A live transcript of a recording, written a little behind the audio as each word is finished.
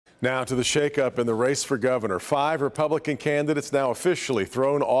Now to the shakeup in the race for governor. 5 Republican candidates now officially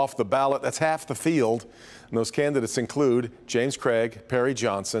thrown off the ballot. That's half the field. And those candidates include James Craig, Perry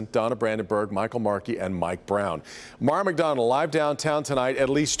Johnson, Donna Brandenburg, Michael Markey, and Mike Brown. Mara McDonald live downtown tonight. At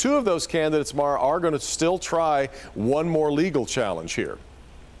least 2 of those candidates, Mara, are going to still try one more legal challenge here.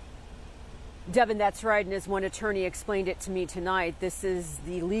 Devin, that's right. And as one attorney explained it to me tonight, this is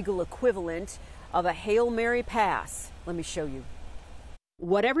the legal equivalent of a Hail Mary pass. Let me show you.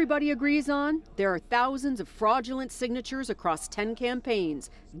 What everybody agrees on, there are thousands of fraudulent signatures across 10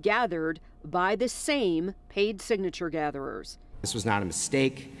 campaigns gathered by the same paid signature gatherers. This was not a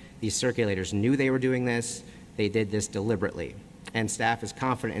mistake. These circulators knew they were doing this. They did this deliberately. And staff is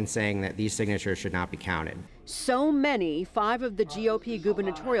confident in saying that these signatures should not be counted. So many, 5 of the GOP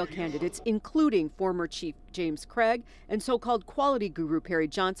gubernatorial candidates, including former Chief James Craig and so-called quality guru Perry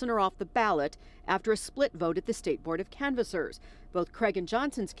Johnson, are off the ballot after a split vote at the State Board of Canvassers. Both Craig and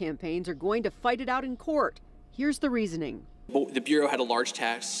Johnson's campaigns are going to fight it out in court. Here's the reasoning. The Bureau had a large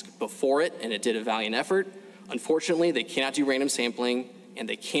task before it, and it did a valiant effort. Unfortunately, they cannot do random sampling, and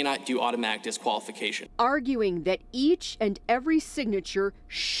they cannot do automatic disqualification. Arguing that each and every signature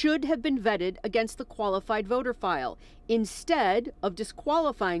should have been vetted against the qualified voter file, instead of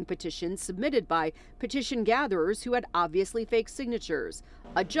disqualifying petitions submitted by petition gatherers who had obviously fake signatures.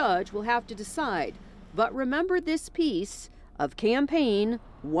 A judge will have to decide. But remember this piece of Campaign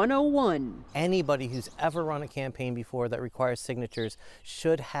 101. Anybody who's ever run a campaign before that requires signatures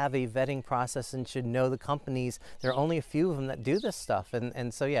should have a vetting process and should know the companies. There are only a few of them that do this stuff.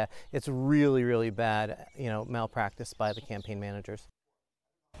 And so, yeah, it's really, really bad, malpractice by the campaign managers.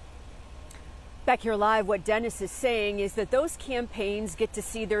 Back here live, what Dennis is saying is that those campaigns get to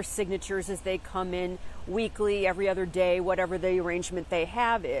see their signatures as they come in weekly, every other day, whatever the arrangement they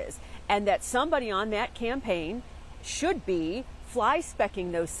have is, and that somebody on that campaign should be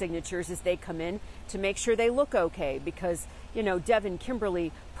fly-specking those signatures as they come in to make sure they look okay. Because, Devin,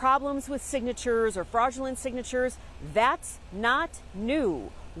 Kimberly, problems with signatures or fraudulent signatures, that's not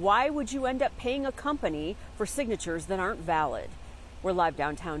new. Why would you end up paying a company for signatures that aren't valid? We're live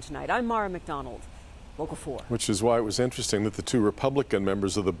downtown tonight. I'm Mara McDonald, Local 4. Which is why it was interesting that the 2 Republican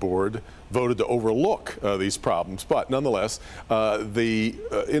members of the board voted to overlook these problems. But nonetheless, the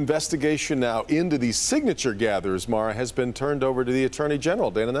investigation now into these signature gatherers, Mara, has been turned over to the Attorney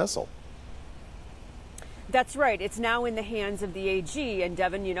General, Dana Nessel. That's right. It's now in the hands of the AG. And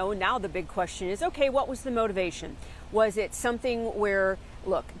Devin, now the big question is, okay, what was the motivation? Was it something where,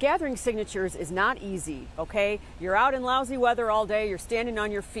 look, gathering signatures is not easy, okay? You're out in lousy weather all day. You're standing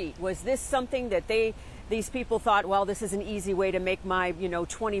on your feet. Was this something that these people thought, well, this is an easy way to make my,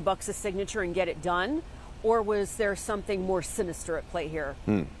 $20 a signature and get it done? Or was there something more sinister at play here?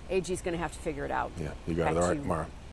 AG's going to have to figure it out. Yeah, you got it. All right, Mara.